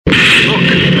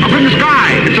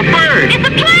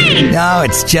No,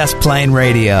 it's Just Plain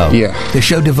Radio. Yeah. The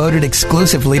show devoted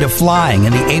exclusively to flying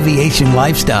and the aviation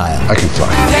lifestyle. I can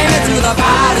fly. Take me to the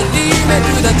pilot, lead me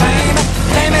to the train.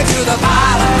 Take me to the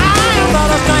pilot, I'm not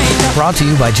a stranger. Brought to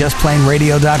you by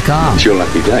JustPlaneRadio.com. It's your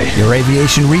lucky day. Your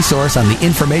aviation resource on the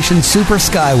information super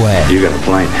skyway. You got a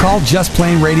plane. Call Just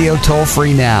Plain Radio toll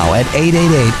free now at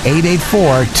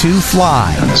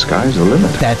 888-884-2FLY. And the sky's the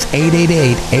limit. That's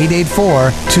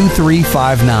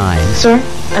 888-884-2359. Sir,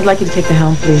 I'd like you to take the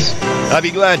helm, please. I'd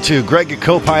be glad to. Greg, your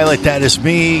co-pilot, that is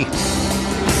me.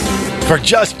 For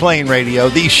Just Plain Radio,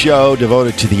 the show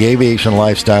devoted to the aviation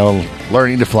lifestyle,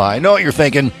 learning to fly. I know what you're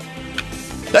thinking.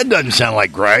 That doesn't sound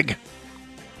like Greg.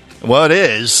 Well, it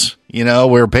is. You know,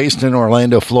 we're based in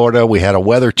Orlando, Florida. We had a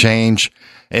weather change,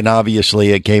 and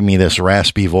obviously it gave me this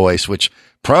raspy voice, which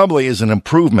probably is an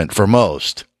improvement for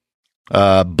most.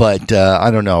 But I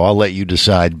don't know. I'll let you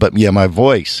decide. But yeah, my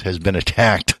voice has been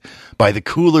attacked by the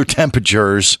cooler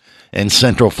temperatures in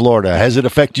Central Florida. Has it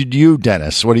affected you,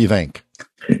 Dennis? What do you think?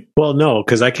 Well, no,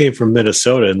 because I came from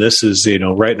Minnesota, and this is,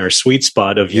 right in our sweet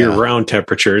spot of year-round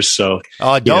temperatures. So,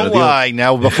 don't lie.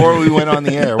 Now, before we went on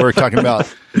the air, we were talking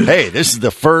about, hey, this is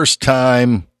the first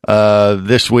time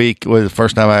this week was the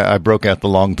first time I broke out the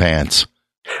long pants.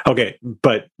 Okay,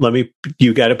 but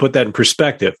you got to put that in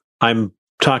perspective. I'm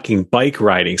talking bike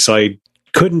riding, so I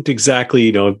couldn't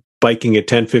exactly, biking at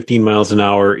 10, 15 miles an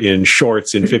hour in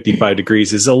shorts in 55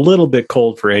 degrees is a little bit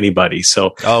cold for anybody.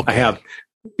 So I have,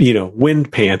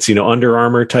 wind pants, Under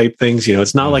Armour type things.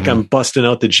 It's not like I'm busting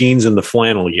out the jeans and the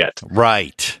flannel yet.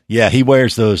 Right. Yeah, he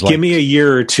wears those. Give me a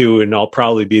year or two and I'll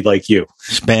probably be like you.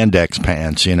 Spandex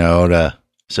pants,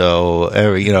 so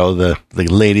the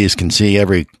ladies can see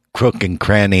every crook and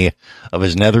cranny of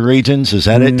his nether regions. Is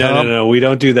that it? No, we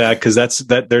don't do that because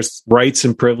there's rights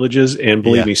and privileges, and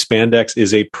believe me, spandex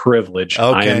is a privilege.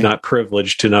 Okay. I am not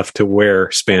privileged enough to wear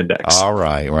spandex. All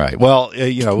right. Well,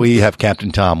 we have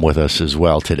Captain Tom with us as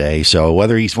well today, so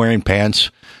whether he's wearing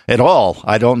pants at all,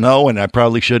 I don't know, and I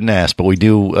probably shouldn't ask, but we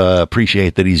do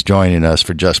appreciate that he's joining us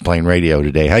for Just Plain Radio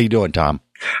today. How you doing, Tom?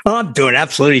 Oh, I'm doing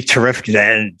absolutely terrific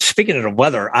today. And speaking of the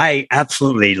weather, I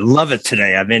absolutely love it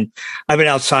today. I've been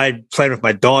outside playing with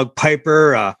my dog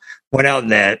Piper. Went out in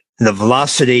the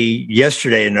Velocity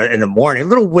yesterday in the morning. A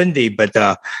little windy, but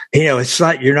it's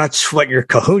not, you're not sweating your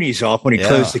kahunas off when you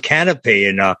close the canopy.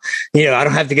 And I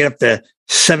don't have to get up to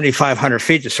 7,500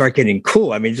 feet to start getting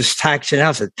cool. Just taxiing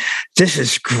out. This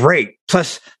is great.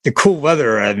 Plus the cool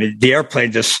weather. The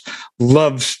airplane just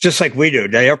loves, just like we do.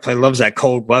 The airplane loves that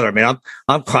cold weather.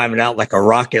 I'm climbing out like a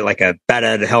rocket, like a bat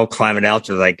out of hell, climbing out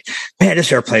to man,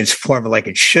 this airplane's forming like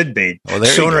it should be. Oh,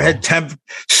 sonar head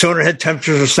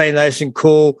temperatures are staying nice and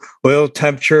cool. Oil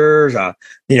temperatures,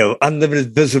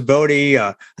 unlimited visibility.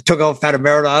 I took off out of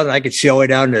Merida and I could see all the way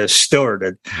down to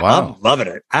Stewart. Wow. I'm loving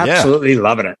it. Absolutely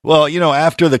loving it. Well,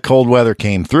 after the cold weather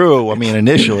came through,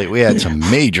 initially we had some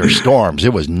major storms.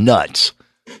 It was nuts.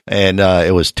 And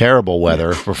it was terrible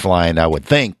weather for flying, I would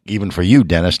think, even for you,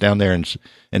 Dennis, down there in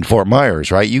Fort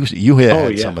Myers, right? You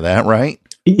had some of that, right?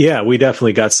 Yeah, we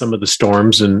definitely got some of the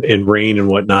storms and rain and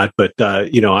whatnot. But,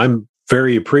 I'm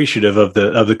very appreciative of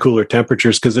the cooler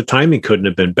temperatures because the timing couldn't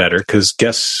have been better. Because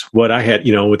guess what I had,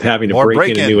 with having to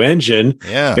break in a new engine.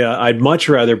 Yeah, I'd much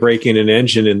rather break in an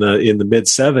engine in the mid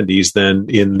 70s than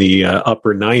in the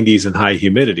upper 90s and high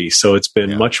humidity. So it's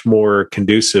been much more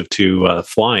conducive to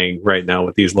flying right now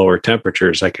with these lower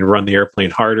temperatures. I can run the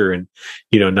airplane harder and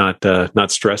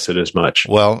not stress it as much.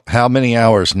 Well, how many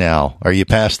hours now? Are you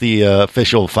past the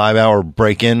official 5-hour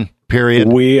break-in period?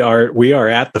 We are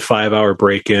at the 5-hour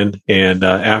break-in, and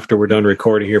after we're done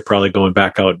recording here, probably going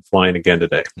back out and flying again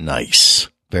today. Nice.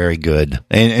 Very good.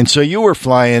 And so you were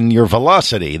flying your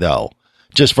Velocity, though,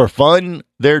 just for fun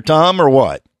there, Tom, or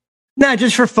what? No,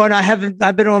 just for fun.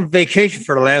 I've been on vacation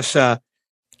for the last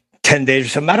 10 days.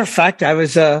 As a matter of fact, I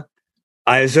was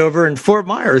over in Fort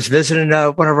Myers visiting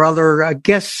one of our other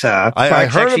guests. I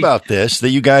heard about this,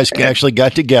 that you guys actually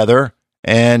got together.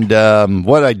 And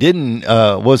what I didn't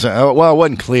it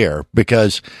wasn't clear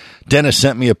because Dennis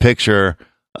sent me a picture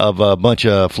of a bunch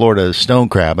of Florida stone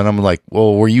crab, and I'm like,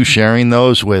 well, were you sharing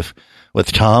those with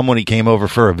Tom when he came over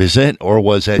for a visit, or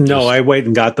was that? No, I waited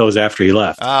and got those after he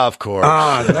left. Of course.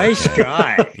 Nice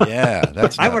guy. Yeah,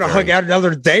 that's. I would have hung out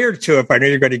another day or two if I knew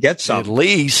you were going to get some. At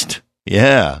least,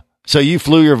 yeah. So you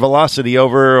flew your Velocity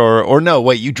over, or no?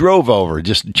 Wait, you drove over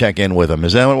just to check in with him.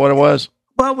 Is that what it was?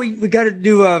 Well, we got a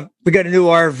new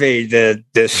RV,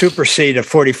 the Super C, the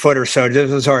 40-footer. So this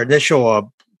was our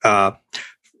initial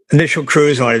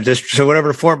cruise on it. So went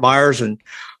over to Fort Myers and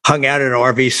hung out at an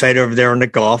RV site over there on the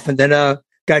Gulf, and then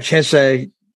got a chance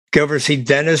to go over to see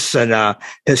Dennis and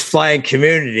his flying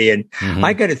community. And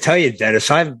I got to tell you, Dennis,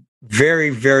 I'm very,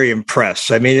 very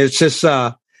impressed. I mean, it's just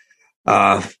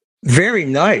very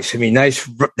nice. I mean, nice.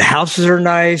 The houses are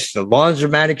nice. The lawns are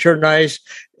manicured nice.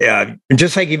 And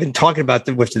just like even talking about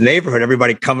with the neighborhood,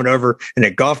 everybody coming over in a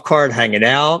golf cart, hanging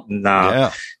out, and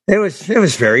it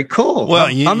was very cool. Well,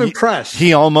 I'm impressed.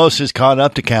 He almost is caught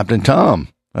up to Captain Tom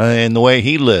in the way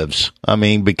he lives. I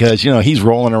mean, because he's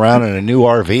rolling around in a new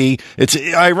RV. It's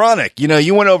ironic.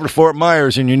 You went over to Fort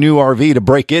Myers in your new RV to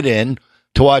break it in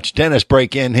to watch Dennis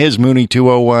break in his Mooney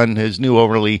 201, his new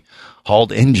overly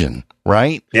hauled engine.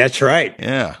 Right? That's right.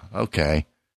 Yeah. Okay.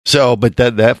 So, but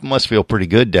that must feel pretty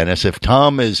good, Dennis. If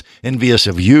Tom is envious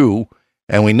of you,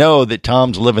 and we know that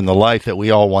Tom's living the life that we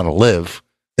all want to live,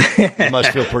 you must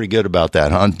feel pretty good about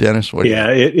that, huh, Dennis?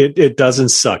 It doesn't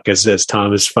suck, as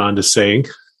Tom is fond of saying.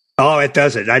 Oh, it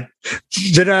doesn't.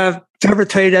 Did I ever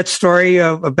tell you that story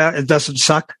about it doesn't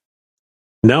suck?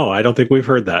 No, I don't think we've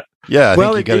heard that. Yeah, I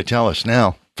think you got to tell us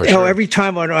now. Sure. Every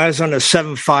time when I was on a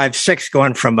 756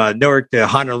 going from Newark to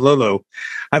Honolulu,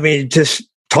 I mean, just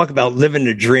talk about living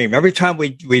the dream. Every time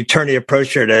we turn the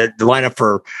approach here to line up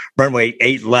for runway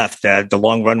 8 left, the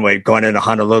long runway going into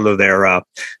Honolulu there,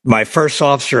 my first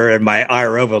officer and my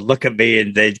IRO would look at me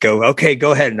and they'd go, "Okay,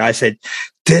 go ahead." And I said,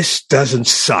 "This doesn't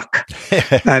suck."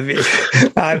 I mean,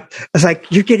 I was like,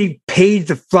 "You're getting paid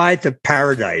to fly to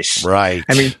paradise." Right.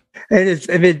 I mean,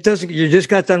 and it doesn't. You just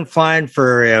got done flying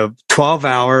for 12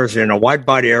 hours in a wide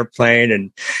body airplane,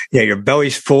 and your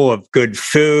belly's full of good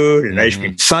food and ice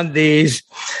cream sundaes.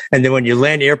 And then when you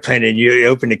land the airplane and you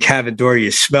open the cabin door,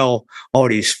 you smell all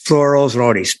these florals and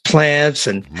all these plants.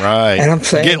 And right. And I'm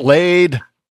saying, get laid.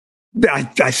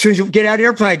 As soon as you get out of the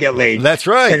airplane, I get laid. That's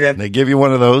right. And they give you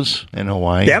one of those in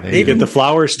Hawaii. Yep. You get the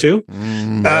flowers too.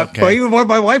 Okay. Well, even when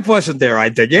my wife wasn't there, I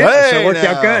did. Yeah, hey, so it worked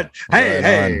out good.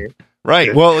 Hey.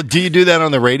 Right. Well, do you do that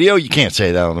on the radio? You can't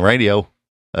say that on the radio.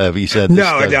 Have you said no?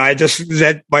 I just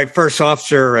that my first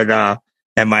officer and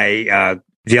my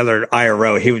the other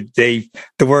IRO. The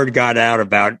word got out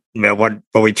about when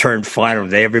we turned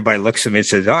final. Everybody looks at me and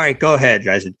says, "All right, go ahead."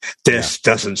 I said, "This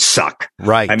doesn't suck."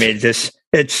 Right. I mean,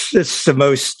 it's the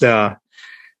most. It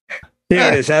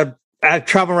is. I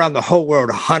travel around the whole world,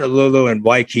 Honolulu and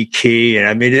Waikiki, and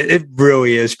I mean, it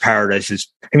really is paradise.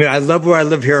 I love where I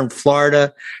live here in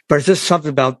Florida, but it's just something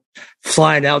about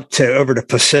flying out over the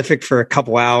Pacific for a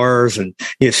couple hours and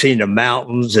seeing the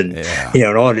mountains and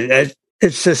and all that.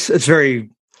 It's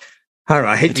very. I don't know.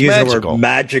 I hate to use the word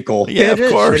magical. Yeah, of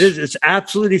course. It is. It's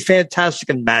absolutely fantastic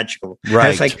and magical. Right.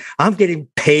 And it's like, I'm getting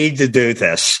paid to do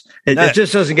this. It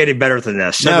just doesn't get any better than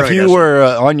this. Now, if you were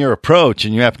on your approach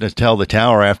and you happen to tell the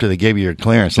tower after they gave you your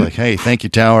clearance, like, "Hey, thank you,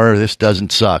 tower. This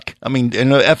doesn't suck." I mean,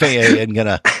 and the FAA isn't going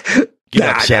to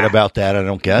get upset about that, I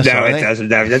don't guess. No, it doesn't.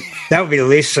 That would be the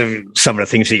least of some of the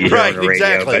things that you hear on the radio.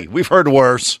 Exactly. We've heard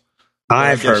worse.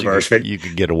 I've heard worse, but you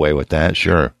could get away with that,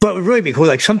 sure. But it would really be cool.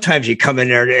 Like sometimes you come in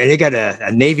there and they got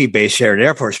a Navy base there, an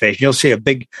Air Force base. And you'll see a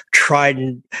big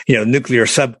Trident, nuclear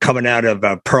sub coming out of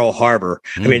Pearl Harbor.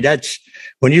 I mean, that's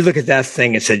when you look at that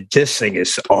thing and say, "This thing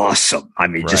is awesome." I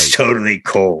mean, just totally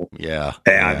cool. Yeah.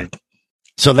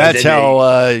 So that's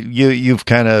how you've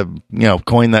kind of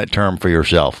coined that term for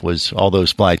yourself, was all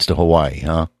those flights to Hawaii,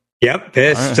 huh? Yep.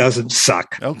 This doesn't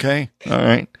suck. Okay. All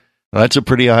right. Well, that's a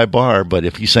pretty high bar, but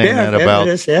if you're saying that about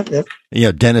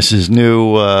Dennis's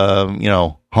new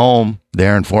home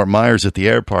there in Fort Myers at the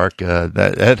air park,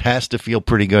 that has to feel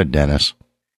pretty good, Dennis.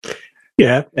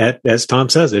 Yeah, as Tom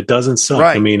says, it doesn't suck.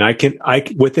 Right. I mean, I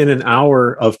within an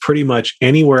hour of pretty much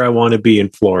anywhere I want to be in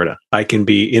Florida. I can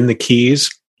be in the Keys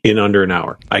in under an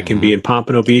hour. I can be in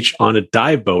Pompano Beach on a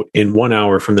dive boat in 1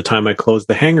 hour from the time I close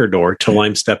the hangar door till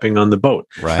I'm stepping on the boat.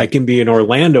 Right. I can be in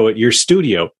Orlando at your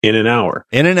studio in an hour.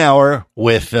 In an hour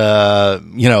with, Florida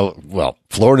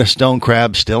stone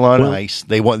crabs still on ice.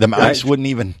 Ice wouldn't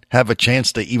even have a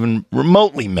chance to even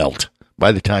remotely melt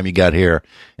by the time you got here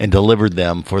and delivered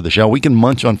them for the show. We can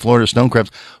munch on Florida stone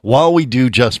crabs while we do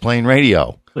Just Plain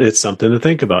Radio. It's something to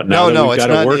think about. Now that we've got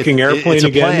a working airplane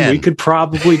again, we could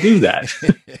probably do that.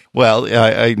 Well,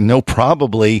 I no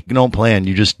probably, don't plan.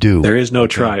 You just do. There is no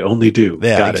try, only do.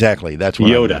 Yeah, got exactly. It. That's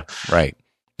what Yoda. Right.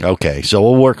 Okay, so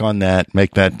we'll work on that,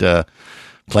 make that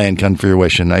plan come to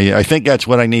fruition. I think that's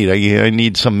what I need. I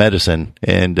need some medicine,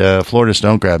 and Florida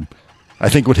stone crab, I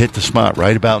think, would hit the spot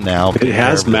right about now. It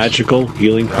has magical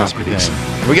healing properties.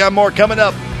 We got more coming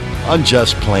up on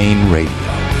Just Plain Radio.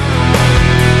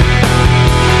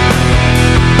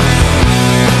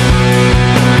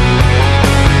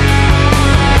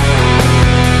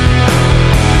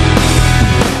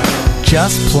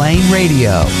 Just Plain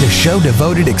Radio, the show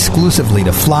devoted exclusively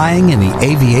to flying and the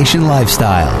aviation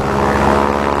lifestyle.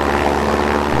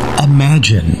 A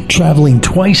Imagine traveling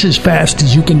twice as fast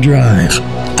as you can drive.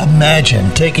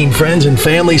 Imagine taking friends and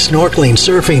family snorkeling,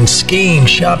 surfing, skiing,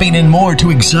 shopping, and more to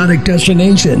exotic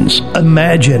destinations.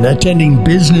 Imagine attending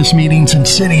business meetings in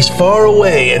cities far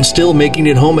away and still making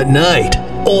it home at night.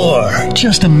 Or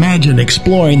just imagine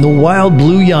exploring the wild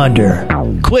blue yonder.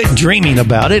 Quit dreaming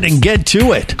about it and get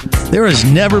to it. There has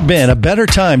never been a better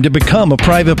time to become a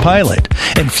private pilot,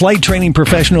 and Flight Training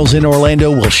Professionals in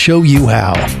Orlando will show you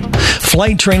how.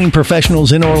 Flight Training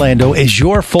Professionals in Orlando is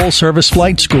your full-service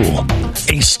flight school.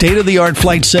 A state-of-the-art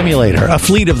flight simulator, a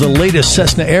fleet of the latest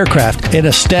Cessna aircraft, and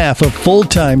a staff of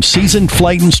full-time seasoned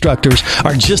flight instructors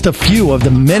are just a few of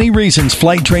the many reasons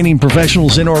Flight Training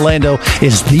Professionals in Orlando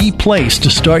is the place to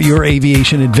start your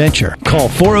aviation adventure. Call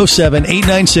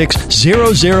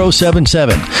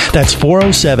 407-896-0077. That's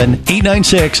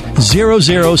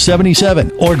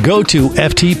 407-896-0077. Or go to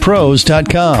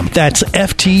ftpros.com. That's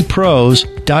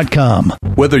ftpros.com.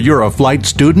 Whether you're a flight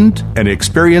student, an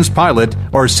experienced pilot,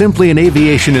 or simply an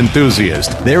aviation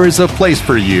enthusiast, there is a place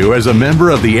for you as a member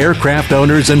of the Aircraft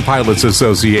Owners and Pilots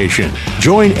Association.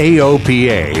 Join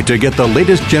AOPA to get the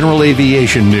latest general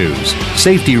aviation news,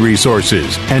 safety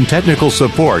resources, and technical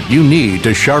support you need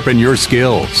to sharpen your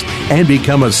skills and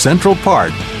become a central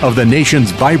part of the nation's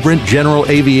vibrant general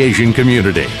aviation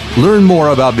community. Learn more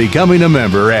about becoming a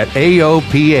member at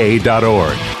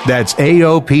AOPA.org. That's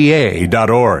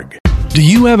AOPA.org. Do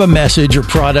you have a message or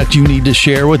product you need to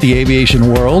share with the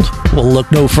aviation world? Well, look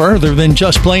no further than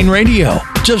Just Plane Radio.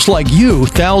 Just like you,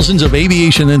 thousands of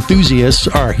aviation enthusiasts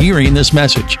are hearing this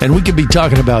message, and we could be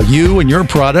talking about you and your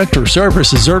product or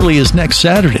service as early as next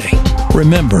Saturday.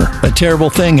 Remember, a terrible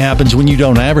thing happens when you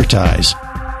don't advertise.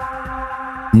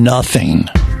 Nothing.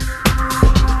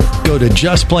 Go to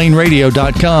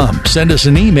justplaneradio.com, send us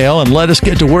an email, and let us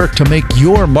get to work to make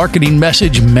your marketing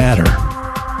message matter.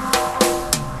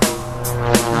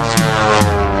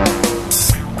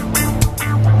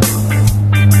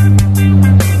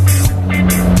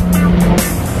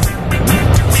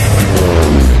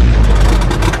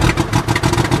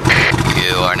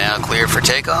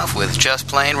 Takeoff with Just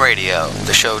Plane Radio,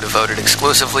 the show devoted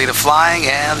exclusively to flying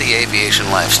and the aviation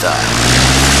lifestyle.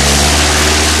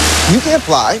 You can't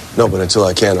fly. No, but until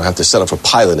I can, I'll have to settle for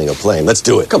piloting a plane. Let's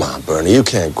do it. Come on, Bernie. You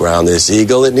can't ground this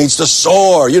eagle. It needs to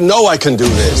soar. You know I can do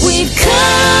this. We've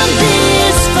come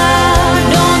this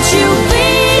far. Don't you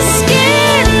be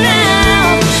scared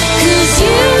now. 'Cause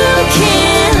you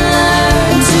can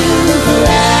learn to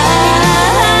fly.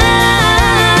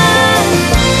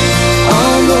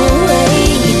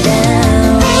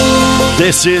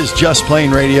 This is Just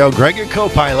Plane Radio. Greg, your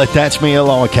co-pilot. That's me,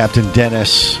 along with Captain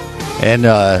Dennis. And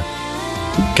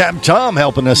Captain Tom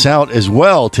helping us out as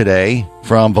well today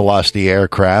from Velocity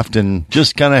Aircraft, and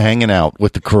just kind of hanging out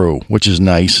with the crew, which is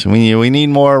nice. We need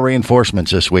more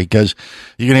reinforcements this week, because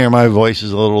you can hear my voice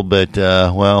is a little bit, it's, I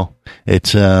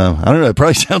don't know, it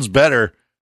probably sounds better.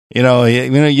 You know,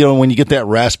 when you get that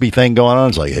raspy thing going on,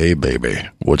 it's like, hey, baby,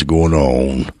 what's going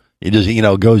on? It just,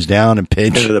 goes down and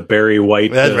pitch. Into the Barry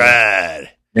White. That's right.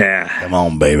 Yeah. Come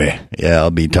on, baby. Yeah,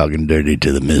 I'll be talking dirty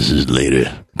to the missus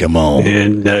later. Come on.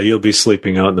 And you'll be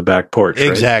sleeping out in the back porch, right?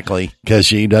 Exactly, because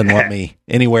she doesn't want me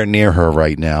anywhere near her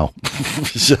right now.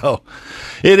 So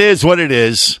it is what it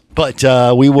is, but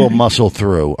we will muscle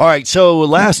through. All right, so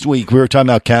last week we were talking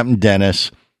about Captain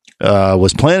Dennis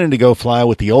was planning to go fly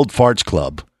with the Old Farts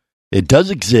Club. It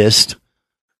does exist,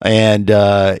 and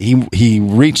he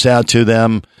reached out to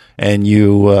them. And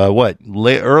you,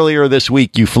 earlier this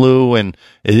week you flew, and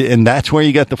that's where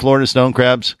you got the Florida Stone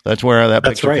Crabs? That's where that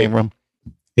picture came from?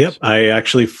 Yep. I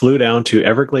actually flew down to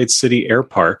Everglades City Air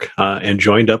Park and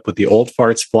joined up with the Old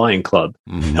Farts Flying Club,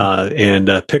 and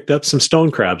picked up some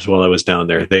stone crabs while I was down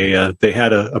there. They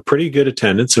had a pretty good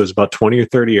attendance. It was about 20 or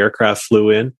 30 aircraft flew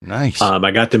in. Nice.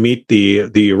 I got to meet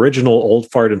the original Old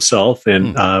Fart himself,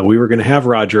 and we were going to have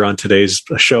Roger on today's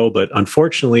show, but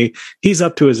unfortunately he's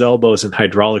up to his elbows in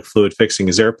hydraulic fluid fixing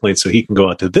his airplane so he can go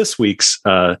out to this week's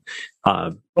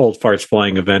Old Farts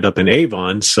Flying event up in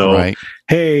Avon. So,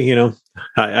 Hey,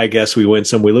 I guess we win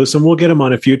some, we lose some. We'll get them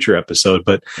on a future episode.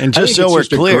 But and just so we're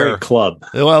clear, club.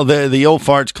 Well, the Old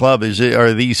Farts Club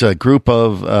are these a group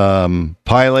of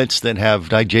pilots that have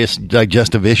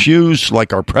digestive issues,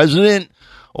 like our president,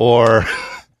 or?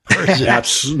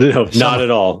 Absolutely, no, not at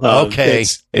all. Okay,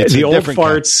 it's the Old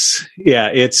Farts. Yeah,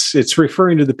 it's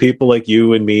referring to the people like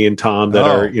you and me and Tom that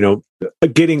are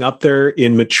getting up there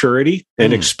in maturity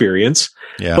and experience.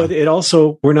 Yeah. But it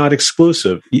also, we're not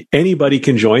exclusive. Anybody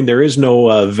can join. There is no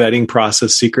vetting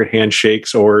process, secret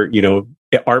handshakes, or,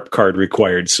 ARP card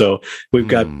required. So we've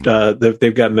got,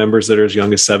 they've got members that are as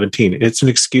young as 17. It's an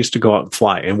excuse to go out and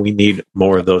fly, and we need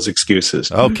more of those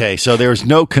excuses. Okay. So there's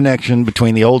no connection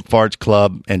between the Old Farts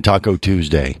Club and Taco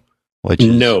Tuesday. Which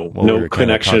is no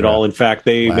connection at all. In fact,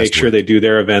 they make sure they do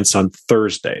their events on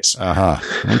Thursdays.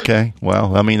 Okay.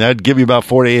 Well, I mean, that'd give you about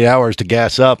 48 hours to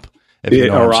gas up. If you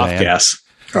know or what I'm off saying. gas.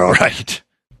 All right.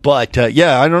 But, I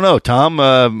don't know.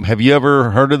 Tom, have you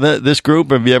ever heard of this group?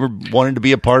 Have you ever wanted to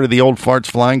be a part of the Old Farts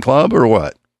Flying Club or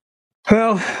what?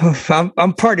 Well,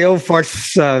 I'm part of the Old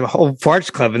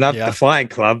Farts Club, and not the Flying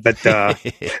Club. But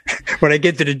when I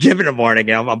get to the gym in the morning,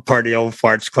 I'm part of the Old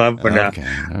Farts Club. But,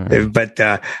 right. But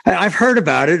I've heard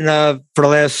about it for the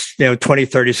last 20,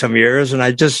 30 some years, and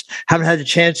I just haven't had the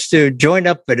chance to join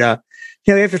up. But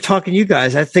after talking to you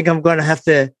guys, I think I'm going to have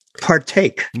to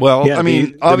partake. Well, I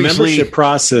mean, the obviously, membership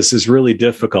process is really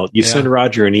difficult. You send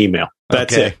Roger an email.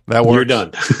 That's it. That works. You're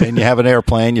done. And you have an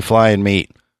airplane, you fly and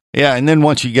meet. Yeah, and then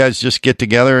once you guys just get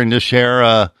together and just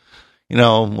share,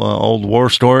 old war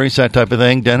stories, that type of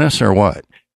thing, Dennis, or what?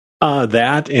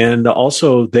 That, and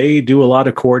also they do a lot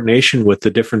of coordination with the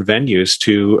different venues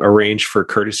to arrange for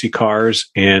courtesy cars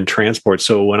and transport.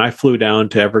 So when I flew down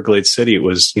to Everglades City, it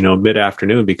was,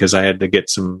 mid-afternoon because I had to get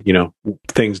some,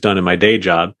 things done in my day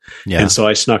job. Yeah. And so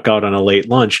I snuck out on a late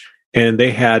lunch. And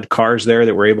they had cars there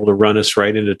that were able to run us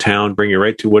right into town, bring you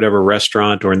right to whatever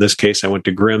restaurant, or in this case, I went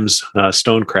to Grimm's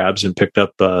Stone Crabs and picked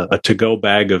up a to-go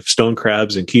bag of stone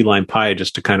crabs and key lime pie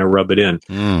just to kind of rub it in.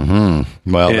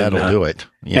 Mm-hmm. Well, that'll do it.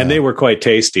 Yeah. And they were quite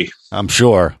tasty. I'm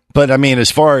sure. But, I mean,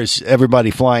 as far as everybody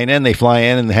flying in, they fly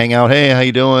in and hang out. Hey, how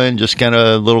you doing? Just kind of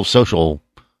a little social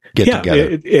get-together.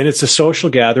 And it's a social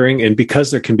gathering. And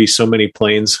because there can be so many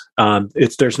planes,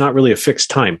 there's not really a fixed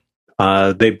time.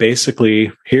 They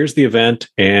basically, here's the event,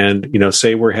 and,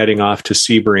 say we're heading off to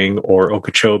Sebring or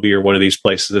Okeechobee or one of these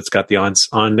places that's got the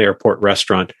on-airport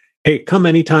restaurant. Hey, come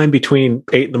anytime between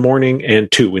 8 in the morning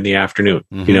and 2 in the afternoon.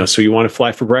 Mm-hmm. So you want to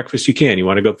fly for breakfast, you can. You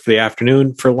want to go for the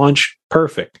afternoon for lunch,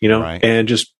 perfect. Right. And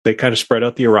just they kind of spread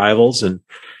out the arrivals, and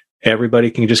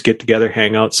everybody can just get together,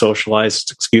 hang out, socialize.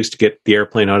 It's an excuse to get the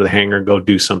airplane out of the hangar and go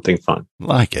do something fun.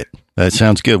 Like it. That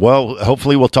sounds good. Well,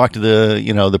 hopefully we'll talk to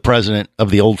the president of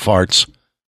the Old Farts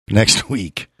next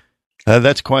week.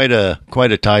 That's quite a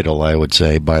title, I would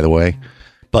say, by the way.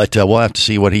 But we'll have to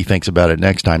see what he thinks about it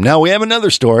next time. Now, we have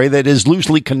another story that is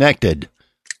loosely connected,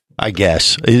 I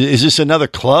guess. Is this another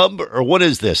club, or what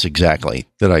is this exactly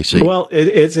that I see? Well,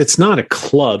 it's not a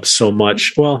club so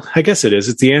much. Well, I guess it is.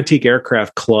 It's the Antique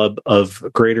Aircraft Club of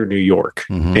Greater New York.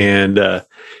 Mm-hmm. And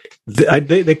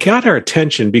they got our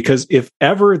attention because if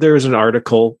ever there's an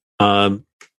article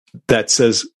that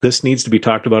says this needs to be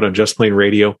talked about on Just Plain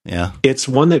Radio, it's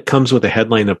one that comes with a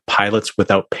headline of Pilots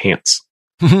Without Pants.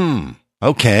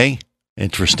 Okay.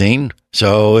 Interesting.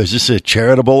 So is this a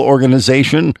charitable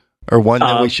organization or one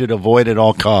that we should avoid at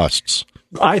all costs?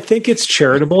 I think it's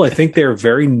charitable. I think they're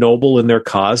very noble in their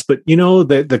cause. But,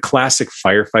 the classic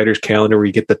firefighters calendar where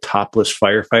you get the topless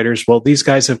firefighters, well, these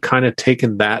guys have kind of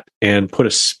taken that and put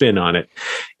a spin on it.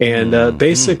 And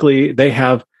basically, they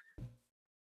have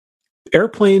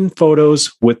airplane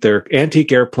photos with their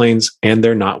antique airplanes, and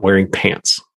they're not wearing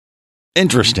pants.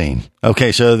 Interesting.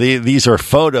 Okay, so these are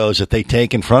photos that they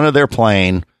take in front of their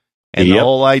plane, and the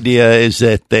whole idea is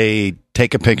that they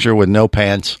take a picture with no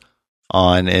pants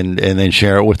on and then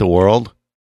share it with the world.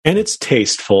 And it's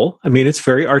tasteful. I mean, it's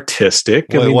very artistic.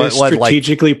 There's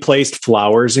strategically placed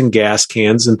flowers and gas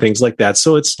cans and things like that.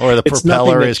 So or the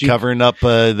propeller is covering up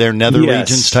their nether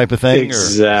regions type of thing.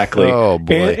 Exactly. Oh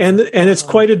boy. And it's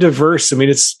quite a diverse. I mean,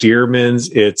 it's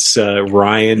Stearmans, it's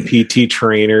Ryan PT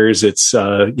trainers, it's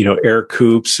Air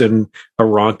Coops and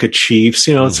Aranca Chiefs.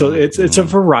 So it's a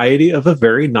variety of a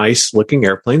very nice looking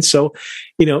airplane. So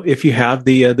if you have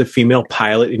the female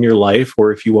pilot in your life,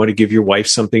 or if you want to give your wife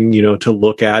something to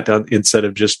look at instead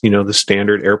of just the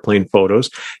standard airplane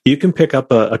photos, you can pick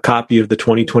up a copy of the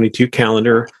 2022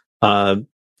 calendar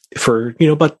for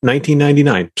about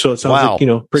 $19.99. So it sounds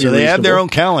like pretty. So they have their reasonable. own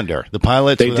calendar. The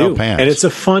Pilots They Without do, Pants, and it's a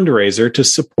fundraiser to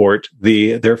support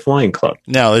their flying club.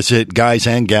 Now, is it guys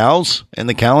and gals in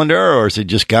the calendar, or is it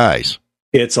just guys?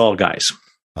 It's all guys.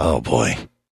 Oh boy.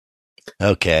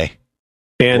 Okay.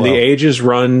 And the ages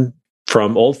run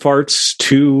from old farts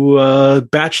to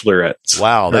bachelorettes.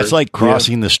 Wow, that's like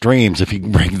crossing the streams. If you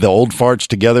bring the old farts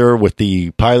together with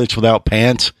the Pilots Without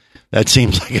Pants, that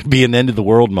seems like it'd be an end of the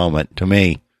world moment to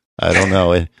me. I don't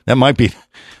know. That might be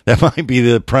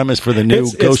the premise for the new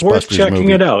Ghostbusters it's worth checking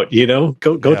movie. it out.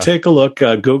 Go take a look.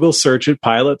 Google search it,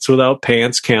 Pilots Without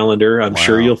Pants calendar. I'm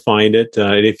sure you'll find it.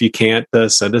 And if you can't,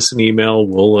 send us an email.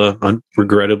 We'll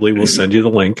regrettably we'll send you the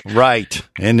link. Right.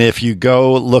 And if you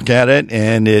go look at it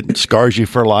and it scars you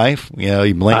for life,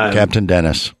 you blame Captain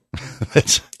Dennis.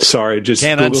 Sorry, just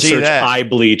can't Google unsee search that. eye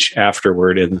bleach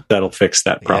afterward, and that'll fix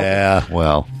that problem. Yeah,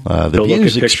 well, the Go look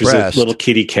views at pictures expressed of little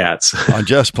kitty cats on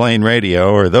Just Plain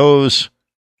Radio are those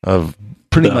of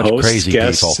pretty The much hosts, crazy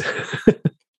guests. people.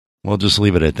 We'll just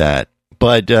leave it at that.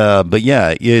 But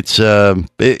yeah, it's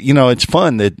it's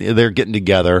fun that they're getting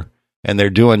together and they're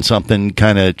doing something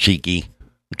kind of cheeky,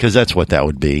 because that's what that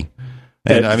would be.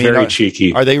 And I mean, very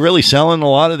cheeky. Are they really selling a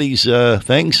lot of these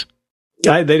things?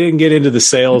 They didn't get into the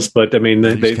sales, but I mean,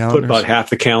 they put calendars? about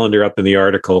half the calendar up in the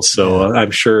article, so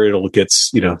I'm sure it'll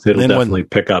definitely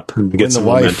pick up and get some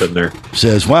momentum there.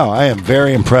 Says, "Wow, I am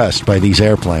very impressed by these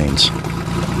airplanes."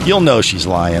 You'll know she's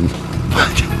lying.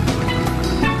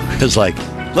 It's like,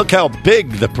 look how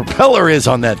big the propeller is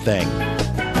on that thing.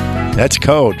 That's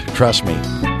code, trust me.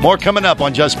 More coming up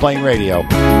on Just Plain Radio.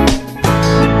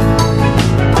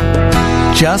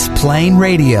 Just Plain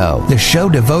Radio, the show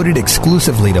devoted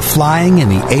exclusively to flying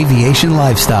and the aviation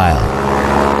lifestyle.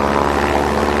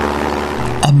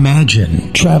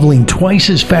 Imagine traveling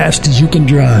twice as fast as you can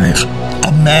drive.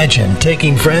 Imagine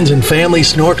taking friends and family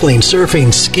snorkeling,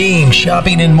 surfing, skiing,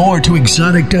 shopping, and more to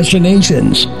exotic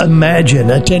destinations. Imagine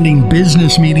attending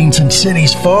business meetings in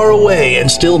cities far away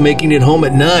and still making it home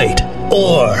at night.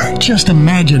 Or just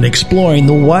imagine exploring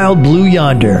the wild blue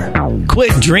yonder.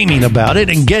 Quit dreaming about it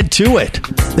and get to it.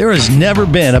 There has never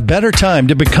been a better time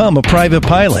to become a private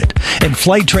pilot, and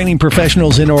Flight Training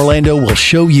Professionals in Orlando will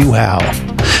show you how.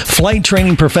 Flight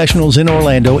Training Professionals in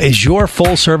Orlando is your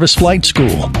full-service flight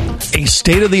school. A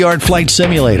state-of-the-art flight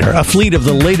simulator, a fleet of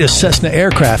the latest Cessna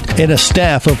aircraft, and a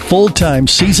staff of full-time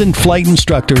seasoned flight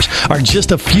instructors are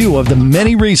just a few of the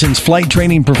many reasons Flight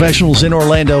Training Professionals in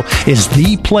Orlando is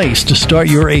the place to start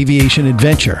your aviation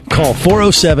adventure. Call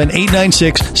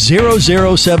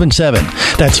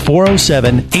 407-896-0077. That's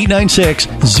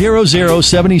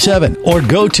 407-896-0077. Or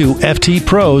go to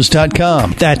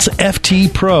ftpros.com. That's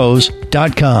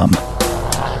ftpros.com.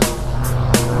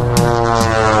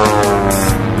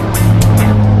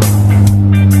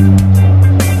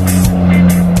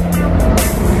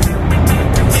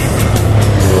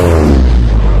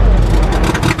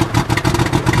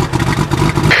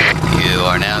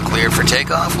 For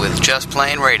takeoff with Just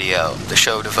Plain Radio, the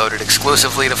show devoted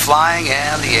exclusively to flying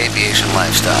and the aviation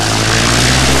lifestyle.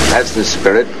 That's the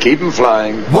spirit. Keep 'em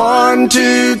flying. 1,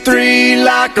 2, 3,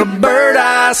 like a bird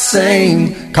I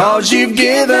sing, 'cause you've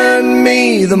given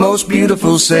me the most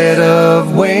beautiful set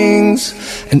of wings.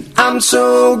 And I'm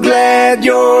so glad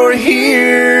you're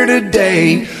here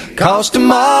today, 'cause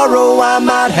tomorrow I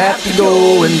might have to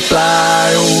go and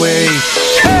fly away.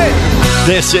 Hey!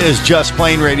 This is Just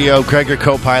Plain Radio. Craig, your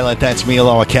co-pilot. That's me,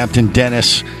 along with Captain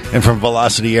Dennis. And from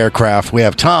Velocity Aircraft, we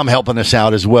have Tom helping us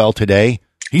out as well today.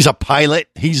 He's a pilot.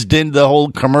 He's did the whole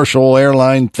commercial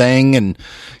airline thing and,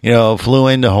 flew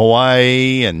into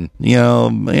Hawaii and, he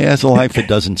has a life that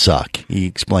doesn't suck. He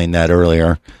explained that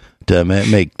earlier to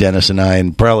make Dennis and I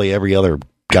and probably every other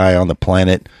guy on the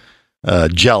planet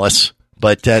jealous.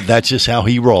 But that's just how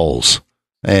he rolls.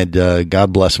 And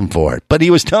God bless him for it. But he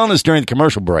was telling us during the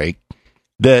commercial break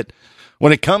that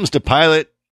when it comes to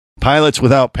Pilots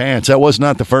Without Pants, that was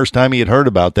not the first time he had heard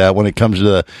about that. When it comes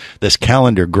to this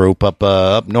calendar group up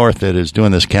north that is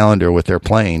doing this calendar with their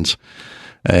planes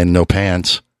and no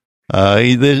pants,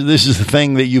 this is the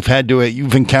thing that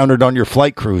you've encountered on your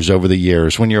flight crews over the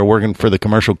years when you're working for the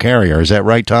commercial carrier. Is that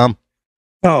right, Tom?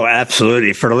 Oh,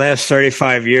 absolutely. For the last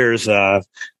 35 years, I've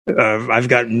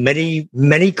got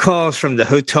many calls from the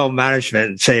hotel management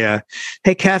and say,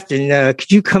 "Hey, Captain,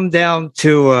 could you come down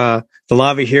to the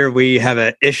lobby here? We have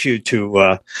an issue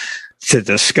to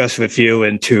discuss with you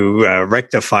and to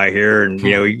rectify here. And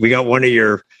we got one of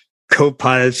your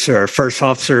co-pilots or first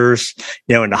officers,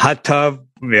 in the hot tub,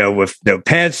 with no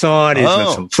pants on. He's with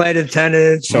some flight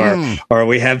attendants, or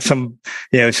we have some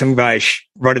guy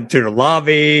running through the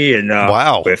lobby and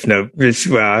with no.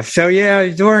 So yeah,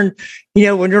 during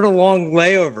when you're in a long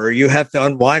layover, you have to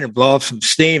unwind and blow off some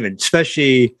steam, and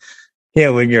especially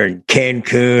when you're in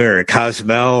Cancun or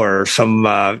Cozumel or some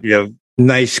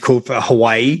nice cool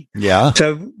Hawaii. Yeah.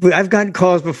 So I've gotten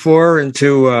calls before and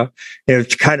to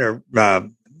kind of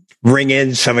ring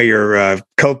in some of your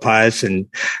co-pilots, and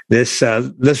this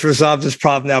resolves this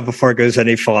problem now before it goes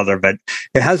any farther. But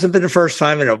it hasn't been the first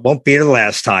time, and it won't be the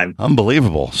last time.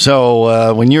 Unbelievable.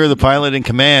 So when you're the pilot in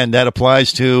command, that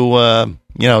applies to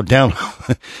down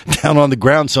on the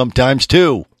ground sometimes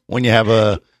too when you have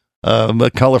a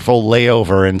colorful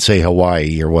layover in, say,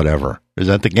 Hawaii or whatever. Is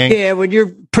that the game? Yeah, when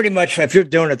you're pretty much, if you're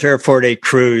doing a 3 or 4 day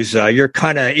cruise, you're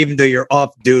kind of, even though you're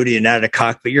off duty and out of the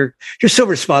cockpit, you're still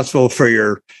responsible for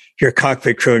your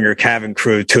cockpit crew and your cabin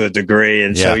crew to a degree.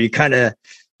 And so you kind of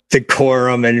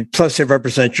decorum, and plus they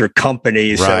represent your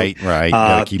company. Right.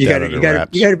 You got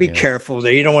to be careful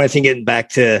there. You don't want anything getting back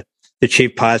to the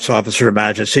chief pilot's officer,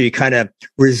 imagine. So you kind of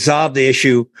resolve the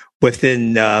issue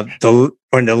within the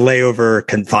layover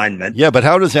confinement. Yeah, but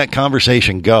how does that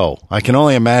conversation go? I can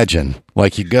only imagine.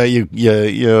 Like you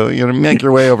make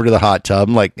your way over to the hot tub.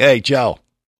 I'm like, hey, Joe,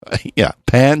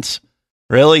 pants?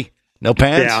 Really? No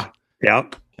pants? Yeah.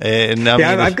 Yep. And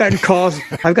I've gotten calls.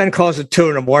 I've gotten calls at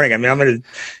 2 a.m. I mean,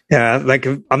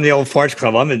 I'm the old farts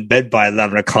club. I'm in bed by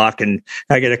 11 o'clock, and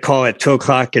I get a call at 2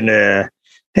 o'clock, and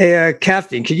hey,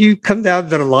 Captain, can you come down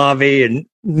to the lobby? And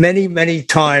many, many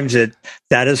times that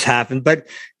has happened, but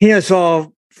it's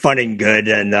all fun and good.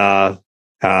 And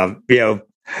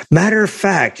matter of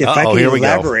fact, if I can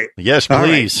elaborate, yes,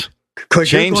 please.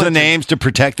 Change the names to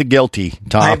protect the guilty,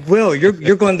 Tom. I will.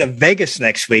 You're going to Vegas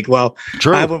next week. Well,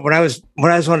 true. When I was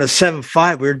on a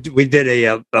 7.5, we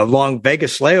did a long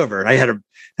Vegas layover. I had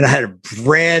a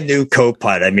brand new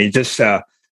co-pilot. I mean, just a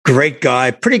great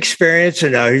guy, pretty experienced,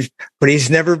 and but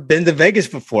he's never been to Vegas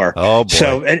before. Oh boy!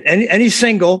 So and he's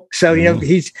single, so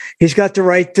he's got the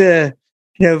right to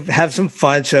have some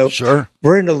fun. So sure,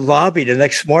 we're in the lobby the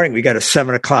next morning. We got a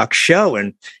 7 o'clock show,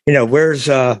 and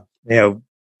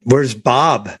where's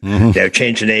Bob?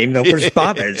 Change the name. Where's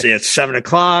Bob? It's 7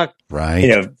 o'clock.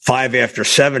 Right. 5 after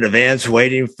 7, the van's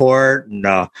waiting for it. And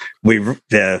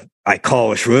I call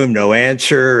his room, no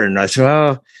answer. And I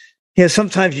said,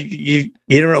 sometimes you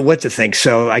don't know what to think.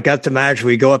 So I got the manager.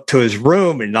 We go up to his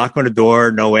room and knock on the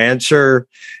door, no answer.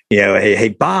 Hey,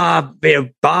 Bob,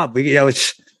 Bob,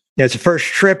 it's the first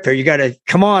trip here. You got to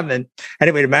come on. And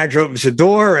anyway, the manager opens the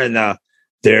door, and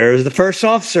there's the first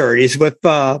officer. He's with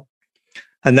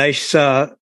a nice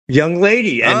young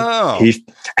lady,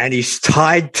 and he's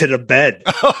tied to to bed.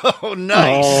 Oh,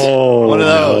 nice! One of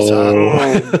those.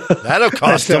 That'll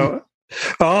cost him.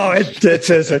 Oh, it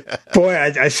says, boy,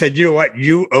 I said, you know what?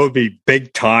 You owe me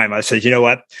big time. I said, you know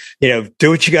what? Do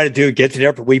what you got to do. Get to the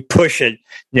airport. We push it,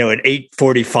 at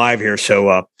 8:45 here.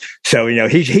 So,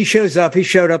 he shows up. He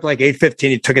showed up like 8:15.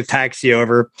 He took a taxi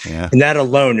over, and that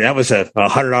alone, that was a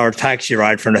 $100 taxi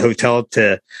ride from the hotel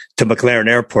to McLaren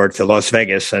Airport to Las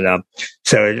Vegas. And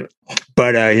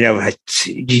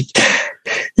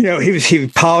he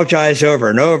apologized over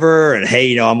and over, and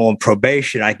hey, I'm on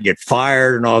probation. I can get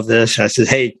fired and all this. And I said,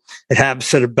 hey, it happens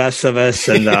to the best of us.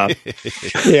 And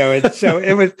so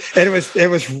it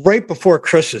was right before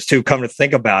Christmas too. Come to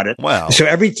think about it, wow. So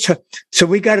so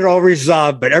we got it all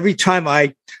resolved. But every time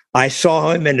I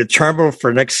saw him in the terminal for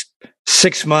the next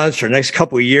 6 months or next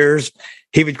couple of years,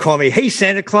 he would call me, hey,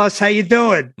 Santa Claus, how you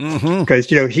doing? Because,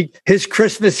 his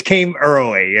Christmas came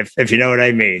early, if you know what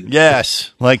I mean.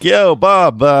 Yes. Like, yo,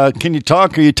 Bob, can you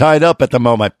talk? Are you tied up at the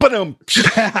moment?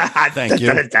 Thank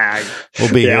you.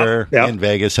 We'll be here in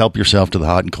Vegas. Help yourself to the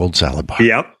hot and cold salad bar.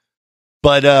 Yep.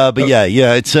 But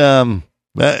it's, those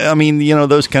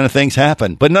kind of things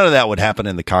happen. But none of that would happen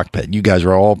in the cockpit. You guys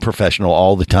are all professional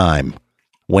all the time.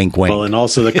 Wink, wink. Well, and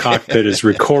also the cockpit is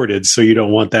recorded, so you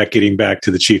don't want that getting back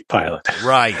to the chief pilot.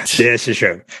 Right. This is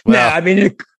true. Well,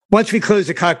 once we close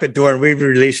the cockpit door and we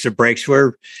release the brakes,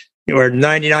 we're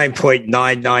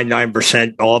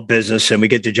 99.999% all business, and we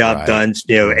get the job done,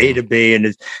 A to B,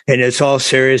 and it's all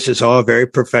serious. It's all very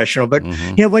professional. But,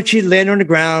 once you land on the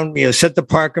ground, set the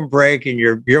parking brake, and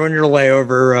you're on your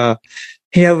layover,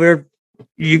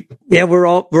 we're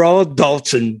all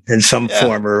adults in some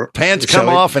form. Or pants come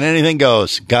off and anything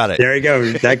goes. Got it. There you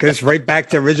go. That goes right back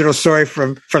to the original story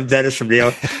from Dennis, from the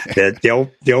old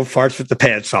farts with the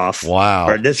pants off. Wow.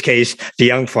 Or in this case, the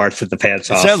young farts with the pants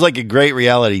off. Sounds like a great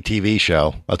reality TV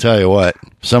show. I'll tell you what,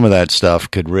 some of that stuff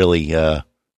could really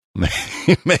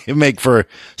make for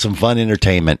some fun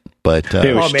entertainment. But we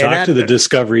should talk to the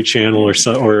Discovery Channel or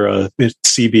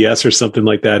CBS or something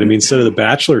like that. I mean, instead of the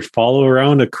Bachelor, follow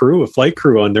around a flight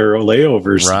crew on their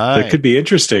layovers. Right. That could be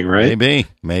interesting, right?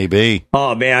 Maybe.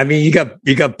 Oh man, I mean,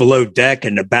 you got Below Deck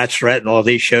and the Bachelorette and all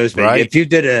these shows. But if you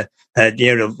did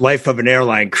the life of an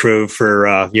airline crew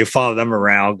for you follow them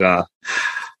around.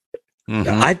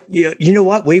 You know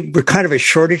what? We're kind of a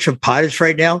shortage of pilots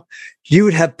right now. You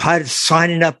would have pilots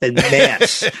signing up in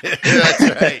mass. That's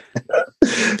right.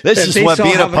 This is what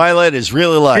being a pilot is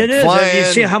really like. It is. Flying you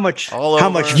see how much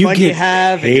fun you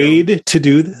have. Paid to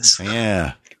do this?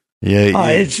 Yeah.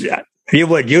 It's You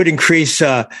would. You'd increase.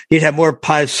 You'd have more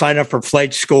pilots sign up for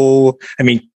flight school. I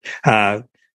mean,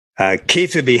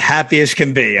 Keith would be happy as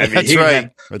can be. I mean, That's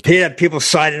right. He'd have people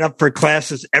signing up for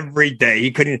classes every day.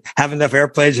 He couldn't have enough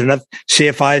airplanes, enough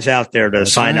CFIs out there to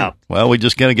sign up. Well, we're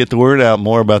just going to get the word out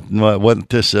more about what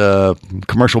this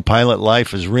commercial pilot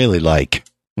life is really like.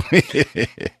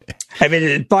 I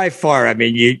mean, by far. I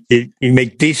mean, you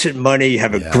make decent money. You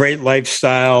have a great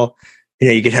lifestyle. You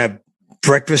know, you could have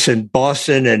breakfast in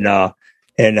Boston and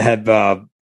have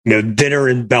dinner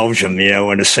in Belgium. You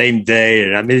know, on the same day.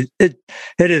 And I mean, it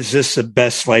is just the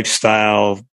best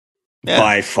lifestyle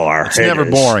by far. It's never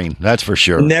boring. That's for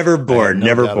sure. Never bored.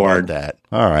 Never bored. That.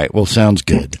 All right. Well, sounds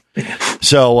good.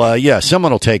 So,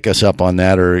 someone will take us up on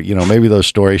that, or maybe those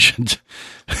stories should.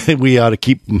 We ought to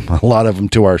keep a lot of them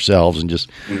to ourselves and just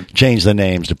change the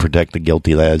names to protect the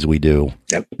guilty as we do,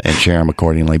 and share them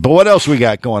accordingly. But what else we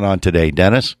got going on today,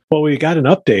 Dennis? Well, we got an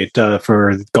update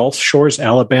for Gulf Shores,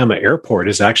 Alabama Airport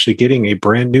is actually getting a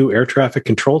brand new air traffic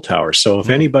control tower. So if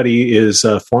anybody is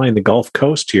flying the Gulf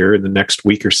Coast here in the next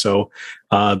week or so,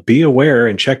 be aware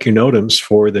and check your NOTAMs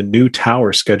for the new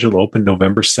tower scheduled to open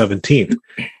November 17th.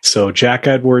 So Jack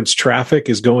Edwards traffic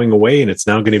is going away, and it's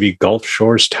now going to be Gulf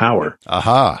Shores Tower.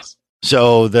 Aha.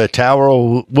 So the tower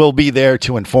will be there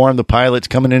to inform the pilots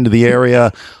coming into the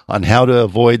area on how to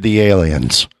avoid the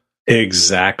aliens.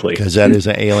 Exactly. Because that is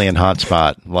an alien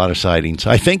hotspot. A lot of sightings.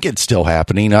 I think it's still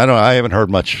happening. I haven't heard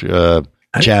much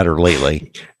chatter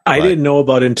lately. I didn't know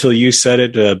about it until you said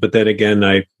it, but then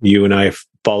again, you and I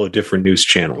follow different news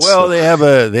channels. Well, they have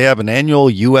an annual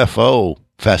UFO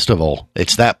festival.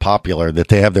 It's that popular that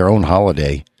they have their own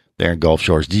holiday there in Gulf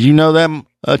Shores. Did you know them,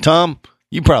 Tom?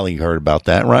 You probably heard about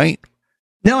that, right?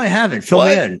 No, I haven't. Fill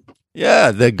me in.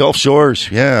 Yeah, the Gulf Shores.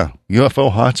 Yeah,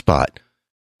 UFO hotspot.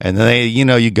 And they,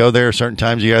 you go there certain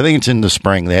times of year. I think it's in the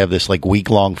spring. They have this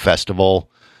week-long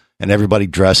festival, and everybody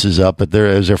dresses up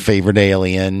as their favorite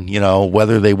alien.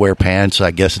 Whether they wear pants,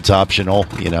 I guess it's optional.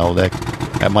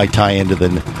 That might tie into the,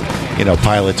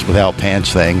 pilots without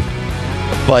pants thing.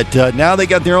 But now they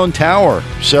got their own tower,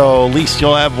 so at least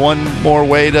you'll have one more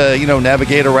way to,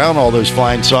 navigate around all those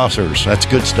flying saucers. That's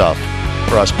good stuff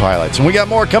for us pilots. And we got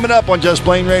more coming up on Just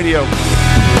Plain Radio.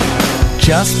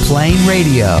 Just Plain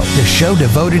Radio, the show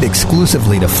devoted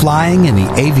exclusively to flying and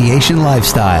the aviation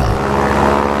lifestyle.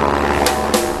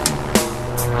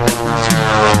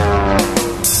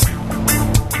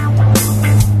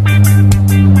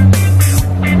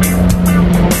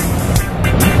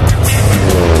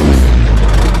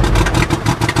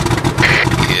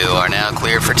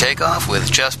 For takeoff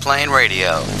with Just Plain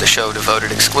Radio, the show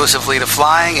devoted exclusively to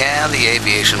flying and the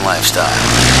aviation lifestyle.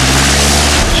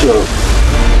 So,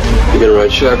 you gonna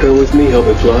ride shotgun with me, help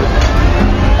me fly?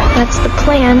 That's the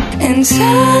plan. And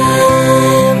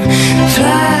I'm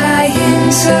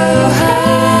flying so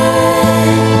high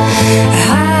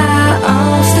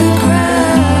off the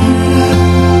ground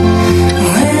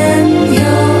when you're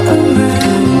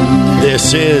around.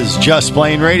 This is Just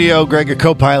Plain Radio. Greg, your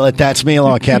co-pilot. That's me,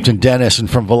 along with Captain Dennis, and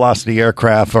from Velocity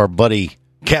Aircraft, our buddy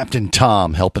Captain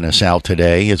Tom, helping us out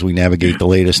today as we navigate the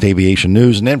latest aviation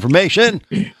news and information.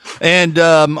 And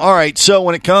all right, so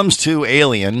when it comes to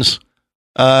aliens,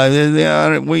 I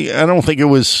don't think it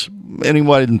was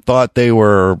anyone thought they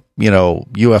were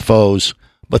UFOs,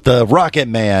 but the Rocket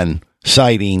Man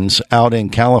sightings out in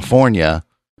California.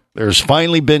 There's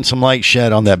finally been some light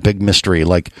shed on that big mystery.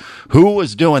 Like, who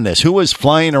was doing this? Who was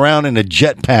flying around in a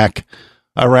jetpack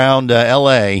around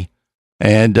L.A.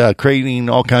 and creating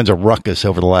all kinds of ruckus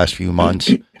over the last few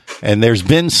months? And there's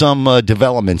been some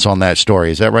developments on that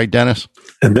story. Is that right, Dennis?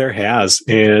 And there has.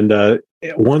 And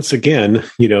once again,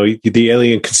 the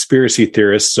alien conspiracy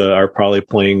theorists are probably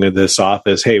playing this off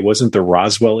as, hey, wasn't the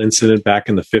Roswell incident back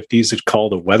in the 50s it's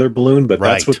called a weather balloon? But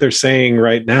that's what they're saying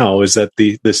right now, is that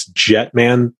this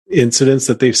Jetman incidents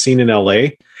that they've seen in LA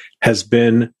has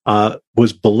been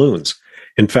was balloons.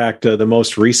 In fact, the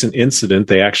most recent incident,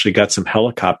 they actually got some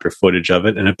helicopter footage of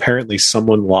it, and apparently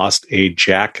someone lost a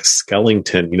Jack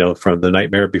Skellington, from The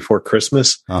Nightmare Before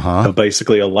Christmas.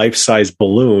 Basically a life-size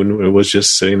balloon. It was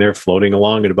just sitting there floating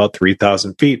along at about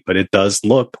 3,000 feet, but it does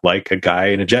look like a guy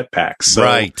in a jetpack. So,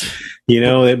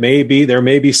 there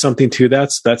may be something to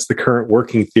that. So that's the current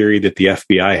working theory that the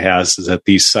FBI has, is that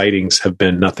these sightings have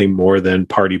been nothing more than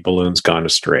party balloons gone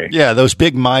astray. Yeah, those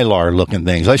big Mylar-looking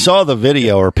things. I saw the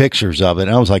video or pictures of it,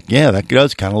 and I was like, yeah, that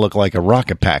does kind of look like a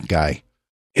rocket pack guy.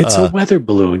 It's a weather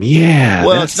balloon, yeah.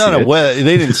 Well, it's not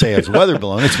they didn't say it's a weather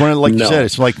balloon. It's one of, like you said,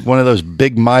 it's like one of those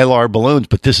big Mylar balloons,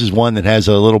 but this is one that has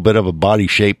a little bit of a body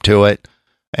shape to it.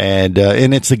 And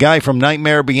it's the guy from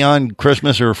Nightmare Beyond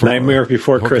Christmas, or from Nightmare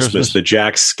Before Christmas, the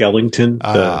Jack Skellington.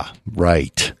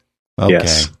 Right. Okay.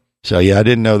 Yes. So, yeah, I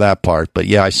didn't know that part. But,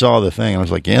 yeah, I saw the thing. I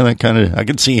was like, yeah, that kind of, I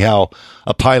could see how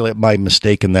a pilot might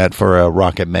mistaken that for a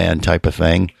Rocket Man type of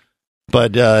thing.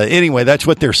 But anyway, that's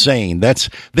what they're saying. That's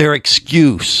their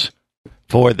excuse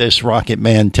for this Rocket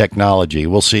Man technology.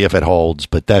 We'll see if it holds,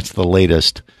 but that's the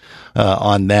latest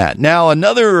on that. Now,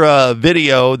 another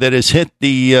video that has hit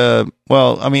the,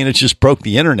 it just broke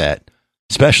the internet,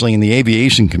 especially in the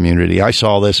aviation community. I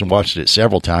saw this and watched it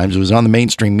several times. It was on the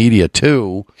mainstream media,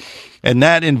 too. And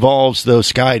that involves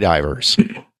those skydivers.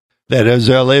 That is,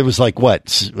 it was like,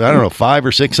 what? I don't know, 5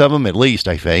 or 6 of them at least,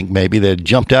 I think. Maybe that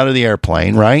jumped out of the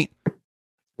airplane, right?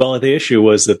 Well, the issue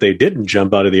was that they didn't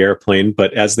jump out of the airplane,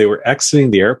 but as they were exiting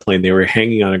the airplane, they were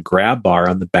hanging on a grab bar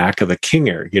on the back of a King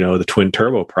Air, the twin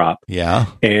turboprop. Yeah.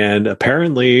 And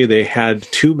apparently they had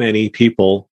too many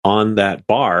people on that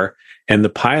bar, and the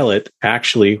pilot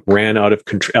actually ran out of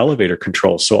elevator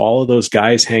control. So all of those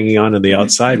guys hanging on the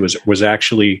outside was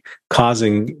actually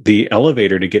causing the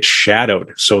elevator to get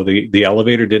shadowed. So the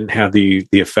elevator didn't have the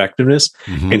effectiveness,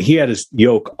 and he had his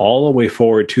yoke all the way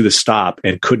forward to the stop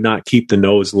and could not keep the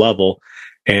nose level.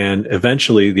 And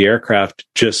eventually the aircraft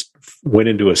just went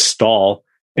into a stall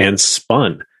and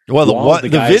spun. Well, the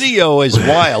video is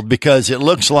wild because it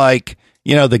looks like, the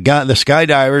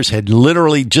skydivers had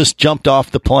literally just jumped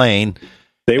off the plane.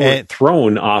 They were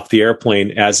thrown off the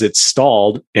airplane as it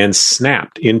stalled and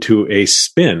snapped into a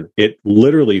spin. It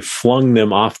literally flung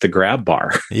them off the grab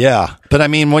bar. Yeah. But I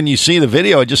mean, when you see the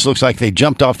video, it just looks like they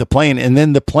jumped off the plane, and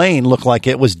then the plane looked like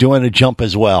it was doing a jump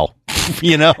as well.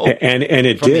 And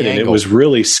it did, and it was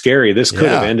really scary. This could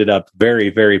have ended up very,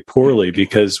 very poorly,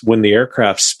 because when the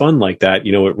aircraft spun like that,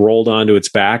 it rolled onto its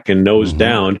back and nose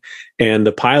down, and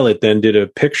the pilot then did a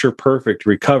picture perfect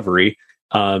recovery,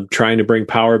 trying to bring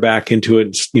power back into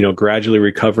it, gradually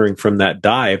recovering from that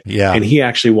dive. Yeah. And he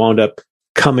actually wound up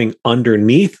coming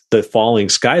underneath the falling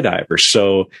skydiver.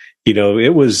 So,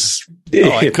 it was,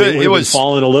 if it was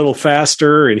falling a little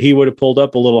faster and he would have pulled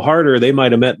up a little harder, they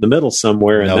might have met in the middle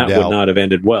somewhere, and would not have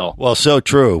ended well. Well, so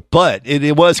true. But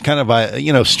it was kind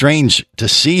of strange to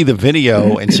see the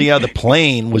video and see how the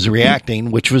plane was reacting,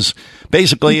 which was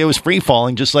basically, it was free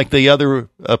falling just like the other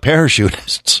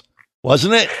parachutists.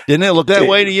 Wasn't it? Didn't it look that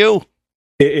way to you?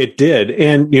 It did.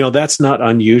 And, that's not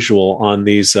unusual on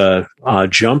these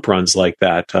jump runs like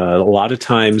that. A lot of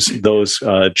times those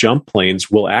jump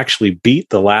planes will actually beat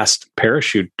the last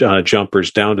parachute jumpers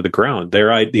down to the ground.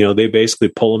 They basically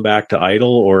pull them back to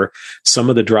idle, or some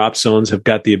of the drop zones have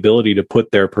got the ability to put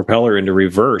their propeller into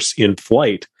reverse in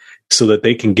flight so that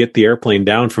they can get the airplane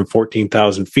down from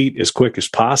 14,000 feet as quick as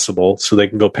possible so they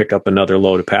can go pick up another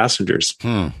load of passengers.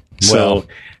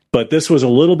 But this was a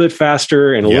little bit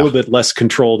faster and a little bit less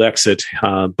controlled exit.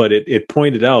 But it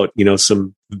pointed out,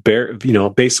 some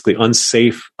basically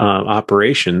unsafe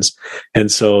operations.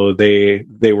 And so they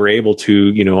were able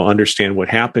to, understand what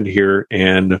happened here,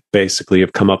 and basically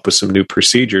have come up with some new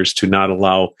procedures to not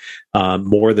allow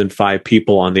more than 5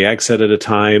 people on the exit at a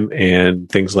time and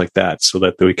things like that, so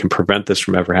that we can prevent this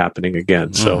from ever happening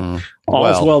again. So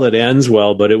all's well that ends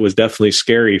well, but it was definitely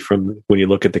scary from when you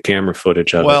look at the camera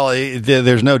footage of it. Well,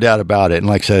 there's no doubt about it. And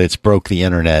like I said, it's broke the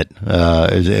internet.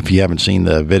 If you haven't seen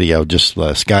the video, just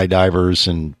skydivers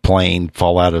and plane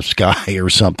fall out of sky or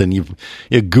something.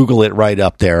 You Google it right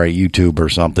up there at YouTube or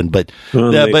something. But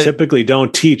they typically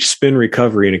don't teach spin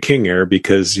recovery in a King Air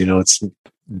because, it's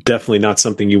definitely not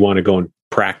something you want to go and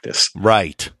practice.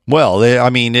 Right. Well,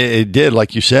 it did,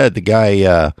 like you said, the guy,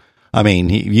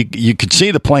 you could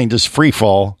see the plane just free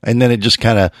fall, and then it just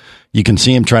kind of, you can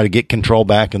see him try to get control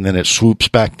back, and then it swoops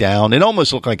back down. It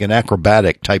almost looked like an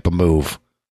acrobatic type of move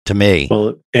to me.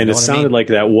 Well, and it sounded like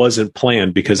that wasn't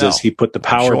planned, because as he put the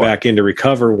power back in to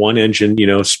recover, one engine,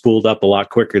 spooled up a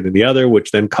lot quicker than the other, which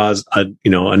then caused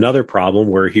another problem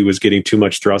where he was getting too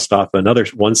much thrust off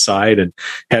one side and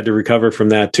had to recover from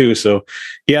that too. So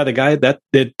yeah, the guy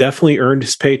it definitely earned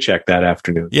his paycheck that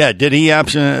afternoon. Yeah. Did he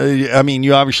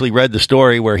you obviously read the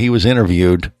story where he was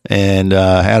interviewed and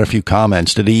had a few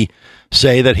comments. Did he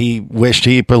say that he wished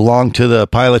he belonged to the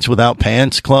Pilots Without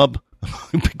Pants Club?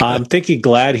 I'm thinking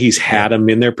glad he's had him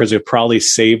in there, because it probably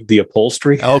saved the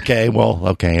upholstery. Okay,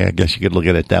 I guess you could look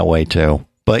at it that way too.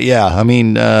 But yeah,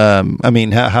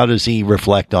 how does he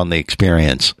reflect on the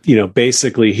experience?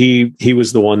 Basically, he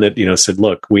was the one that said,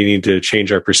 "Look, we need to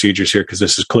change our procedures here because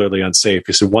this is clearly unsafe."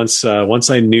 He said, "Once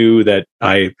I knew that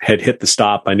I had hit the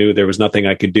stop, I knew there was nothing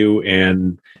I could do,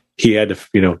 and he had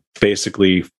to,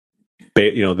 basically."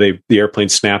 The airplane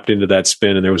snapped into that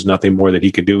spin, and there was nothing more that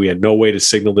he could do. He had no way to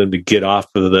signal them to get off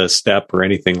of the step or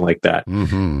anything like that.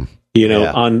 Mm-hmm. You know,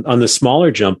 on the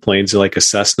smaller jump planes, like a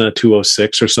Cessna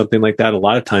 206 or something like that, a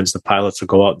lot of times the pilots will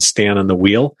go out and stand on the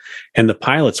wheel, and the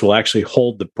pilots will actually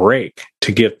hold the brake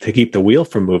to keep the wheel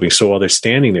from moving. So while they're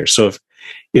standing there, so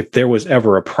if there was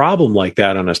ever a problem like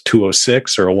that on a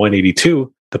 206 or a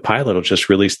 182, the pilot will just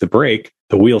release the brake,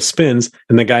 the wheel spins,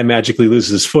 and the guy magically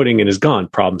loses his footing and is gone.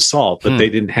 Problem solved. But they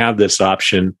didn't have this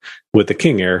option with the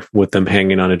King Air, with them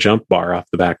hanging on a jump bar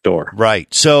off the back door. Right.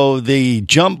 So the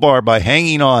jump bar, by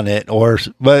hanging on it,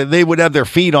 but they would have their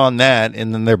feet on that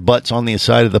and then their butts on the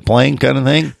side of the plane kind of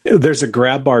thing? There's a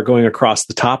grab bar going across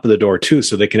the top of the door, too,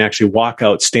 so they can actually walk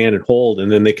out, stand and hold, and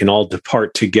then they can all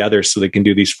depart together so they can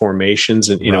do these formations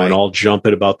and, you know, and all jump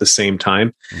at about the same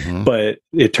time. Mm-hmm. But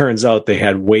it turns out they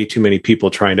had way too many people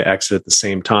trying to exit at the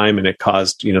same time, and it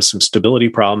caused, you know, some stability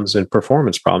problems and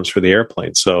performance problems for the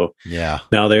airplane. So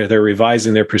now they're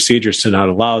revising their procedures to not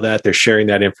allow that. They're sharing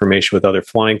that information with other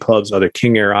flying clubs, other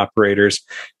King Air operators.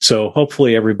 So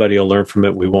hopefully everybody will learn from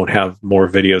it. We won't have more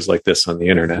videos like this on the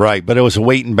internet. Right, but it was a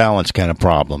weight and balance kind of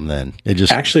problem then. It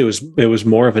was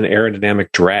more of an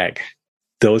aerodynamic drag.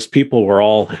 Those people were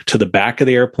all to the back of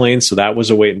the airplane, so that was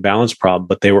a weight and balance problem.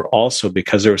 But they were also,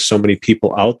 because there were so many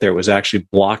people out there, it was actually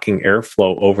blocking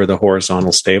airflow over the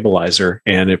horizontal stabilizer,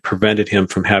 and it prevented him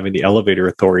from having the elevator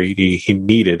authority he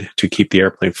needed to keep the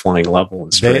airplane flying level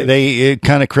and straight. It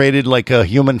kind of created like a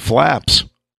human flaps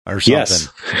or something. Yes,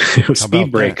 it was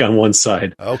speed brake on one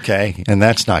side. Okay, and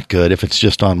that's not good if it's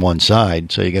just on one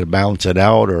side. So you got to balance it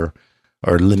out or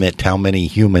limit how many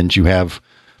humans you have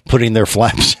putting their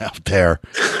flaps out there.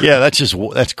 Yeah,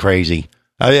 that's crazy.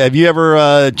 Have you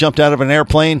ever jumped out of an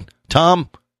airplane,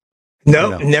 Tom?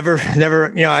 No, never.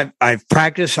 You know, I've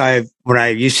practiced. When I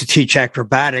used to teach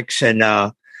acrobatics, and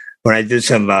when I did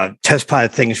some test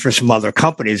pilot things for some other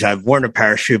companies, I've worn a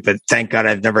parachute, but thank God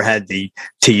I've never had to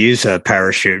use a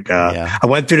parachute. I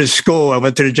went through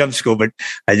the jump school, but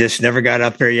I just never got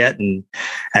up there yet. And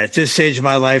at this stage of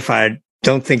my life, I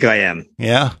don't think I am.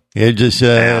 Yeah. It just,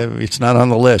 it's not on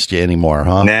the list anymore,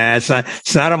 huh? Nah, it's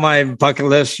not on my bucket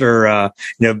list or,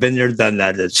 been there, done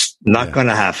that. It's not going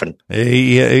to happen.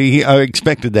 I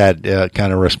expected that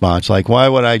kind of response. Like, why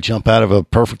would I jump out of a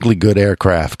perfectly good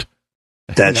aircraft?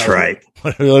 That's right.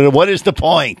 What is the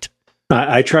point?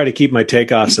 I try to keep my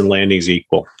takeoffs and landings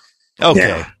equal. Okay.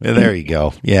 Yeah. There you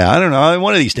go. Yeah. I don't know.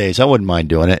 One of these days, I wouldn't mind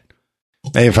doing it.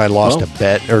 Maybe if I lost a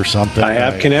bet or something. I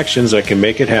have connections. I can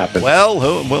make it happen. Well,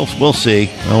 we'll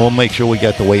see. We'll make sure we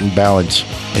got the weight and balance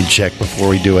in check before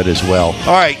we do it as well.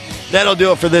 All right. That'll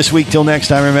do it for this week. Till next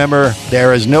time, remember,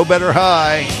 there is no better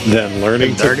high than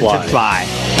learning to fly.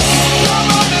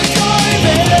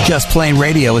 Just Plain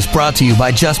Radio is brought to you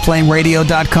by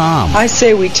JustPlainRadio.com. I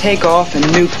say we take off and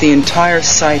nuke the entire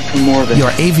site from orbit.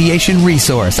 Your aviation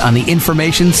resource on the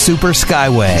information super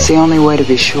skyway. It's the only way to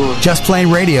be sure. Just Plain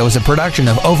Radio is a production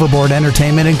of Overboard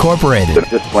Entertainment Incorporated.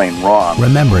 It's just plain wrong.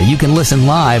 Remember, you can listen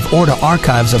live or to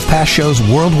archives of past shows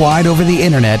worldwide over the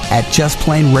internet at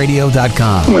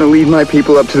JustPlainRadio.com. I'm going to leave my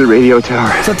people up to the radio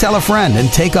tower. So tell a friend and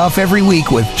take off every week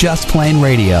with Just Plain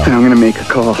Radio. And I'm going to make a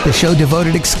call. The show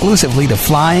devoted exclusively to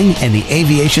flying and the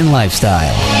aviation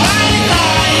lifestyle.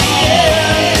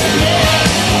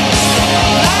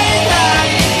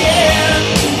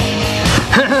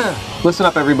 Listen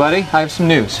up, everybody. I have some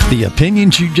news. The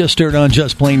opinions you just heard on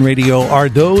Just Plain Radio are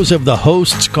those of the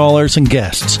hosts, callers, and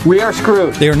guests. We are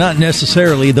screwed. They are not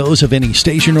necessarily those of any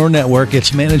station or network,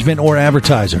 its management, or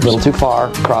advertisers. A little too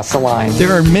far, cross the line.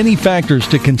 There are many factors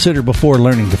to consider before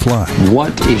learning to fly.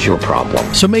 What is your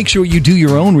problem? So make sure you do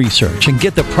your own research and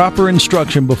get the proper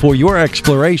instruction before your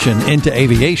exploration into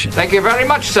aviation. Thank you very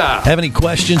much, sir. Have any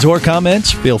questions or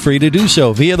comments? Feel free to do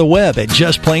so via the web at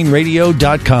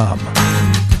justplainradio.com.